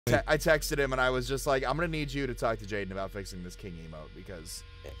I texted him and I was just like, I'm gonna need you to talk to Jaden about fixing this king emote because.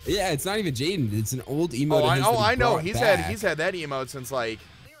 Yeah, it's not even Jaden. It's an old emote. I know. He's had that emote since like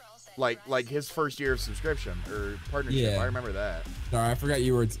his first year of subscription or partnership. Yeah. I remember that. Sorry, I forgot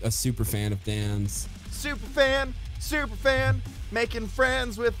you were a super fan of Dan's. Super fan, making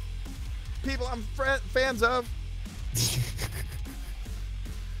friends with people I'm fans of.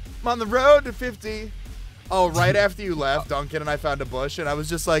 I'm on the road to 50. Oh, right after you left, Duncan and I found a bush, and I was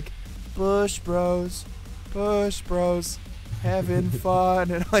just like, bush bros, having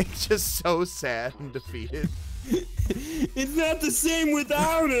fun, and like just so sad and defeated. It's not the same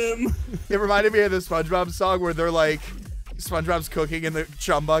without him. It reminded me of the SpongeBob song where they're like, SpongeBob's cooking in the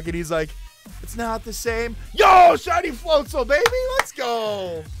chum bucket. He's like, it's not the same. Yo, shiny floatzel, baby, let's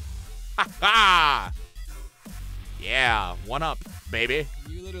go. Ha ha. Yeah, one up, baby.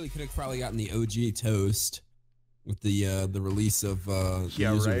 You literally could have probably gotten the OG toast with the release of yeah,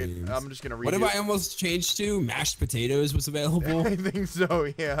 right. usernames. I'm just gonna read. What have I almost changed to? Mashed potatoes was available. I think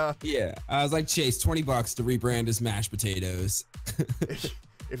so. Yeah. Yeah, I was like, Chase, $20 to rebrand as mashed potatoes.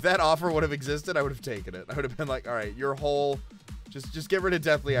 If that offer would have existed, I would have taken it. I would have been like, all right, your whole, just get rid of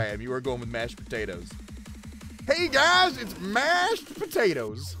Deathly I Am. You are going with mashed potatoes. Hey guys, it's mashed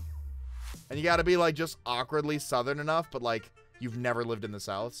potatoes. And you gotta be like just awkwardly Southern enough, but like you've never lived in the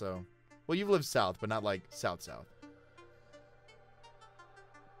South, so. Well, you've lived South, but not like South.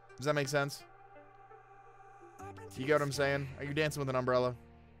 Does that make sense? You get what I'm saying? Are you dancing with an umbrella?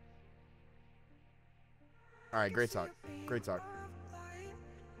 All right, great talk.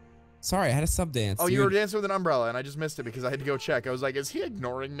 Sorry, I had a sub dance. Oh, dude. you were dancing with an umbrella, and I just missed it because I had to go check. I was like, is he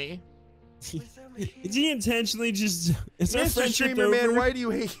ignoring me? Is he intentionally just... Is our Mr. friendship Streamer over? Man, why do you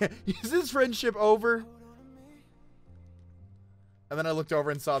hate... Is this friendship over? And then I looked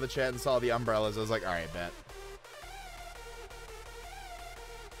over and saw the chat and saw the umbrellas. I was like, all right, bet.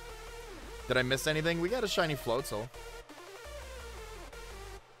 Did I miss anything? We got a shiny floatzel.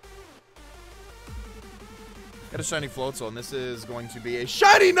 Got a shiny floatzel, and this is going to be a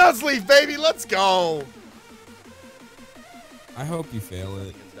shiny Nuzleaf, baby! Let's go! I hope you fail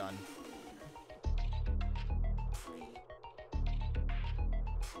it. It's done.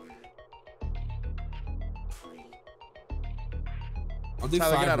 I'll do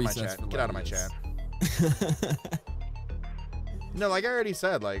Tyler, 5 get out of my resets chat. for Get out of my Levius. chat. No, like I already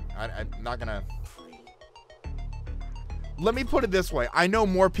said, like, I'm not gonna... Let me put it this way. I know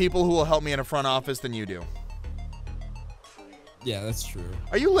more people who will help me in a front office than you do. Yeah, that's true.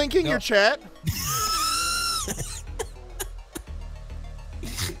 Are you linking your chat?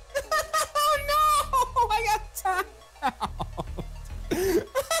 Oh no! I got timed out.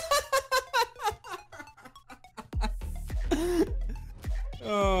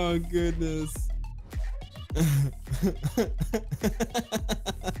 Oh goodness.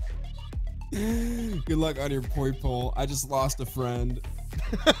 Good luck on your poi pole. I just lost a friend.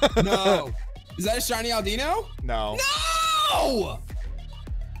 No. Is that a shiny Aldino? No. No!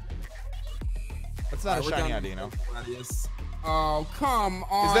 That's not a shiny Aldino. Oh, come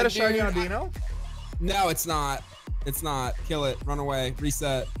on. Is that a shiny dude. Aldino? No, it's not. It's not. Kill it. Run away.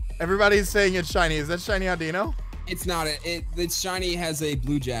 Reset. Everybody's saying it's shiny. Is that shiny Aldino? It's not. It's shiny has a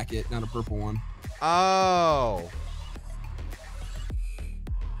blue jacket, not a purple one. Oh.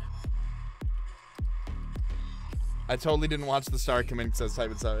 I totally didn't watch the star come in and says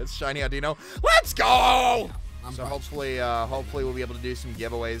type it so. It's shiny Aldino. Let's go! So hopefully we'll be able to do some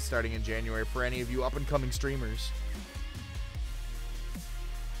giveaways starting in January for any of you up and coming streamers.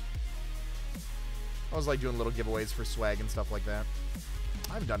 I was like doing little giveaways for swag and stuff like that.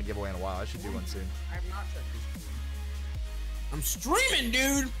 I haven't done a giveaway in a while. I should do one soon. I have not checked this. I'm streaming,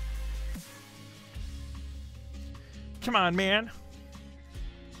 dude. Come on, man.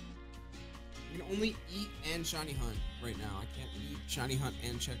 I can only eat and shiny hunt right now. I can't eat, shiny hunt,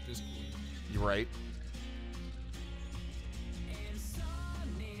 and check Discord. You're right.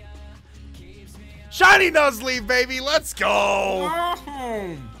 Shiny Nuzleaf, baby. Let's go.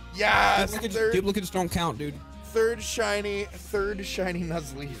 Oh. Yes. Duplicates don't count, dude. Third shiny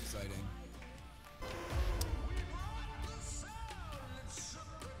Nuzleaf. Exciting.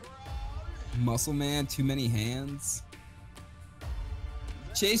 Muscle Man, too many hands.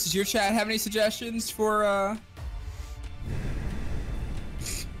 Chase, does your chat have any suggestions for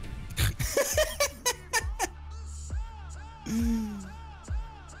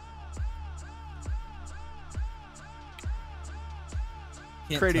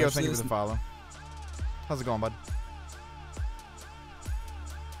Cradio, thank you for the follow. How's it going, bud?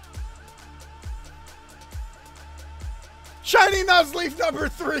 Shiny Nuzleaf number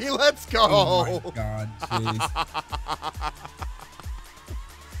 3, let's go! Oh my god, jeez.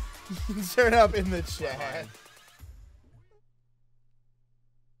 Turn up in the chat.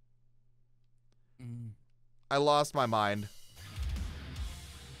 I lost my mind.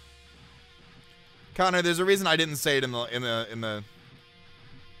 Connor, there's a reason I didn't say it in the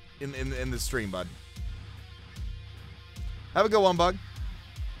stream, bud. Have a good one, Bug.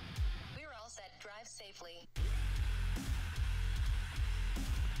 We're all set. Drive safely.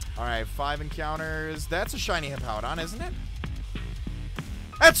 All right, 5 encounters. That's a shiny Hippowdon, isn't it?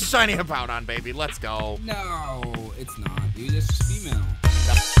 That's a shiny Hippowdon, baby. Let's go. No, it's not, dude. It's just female.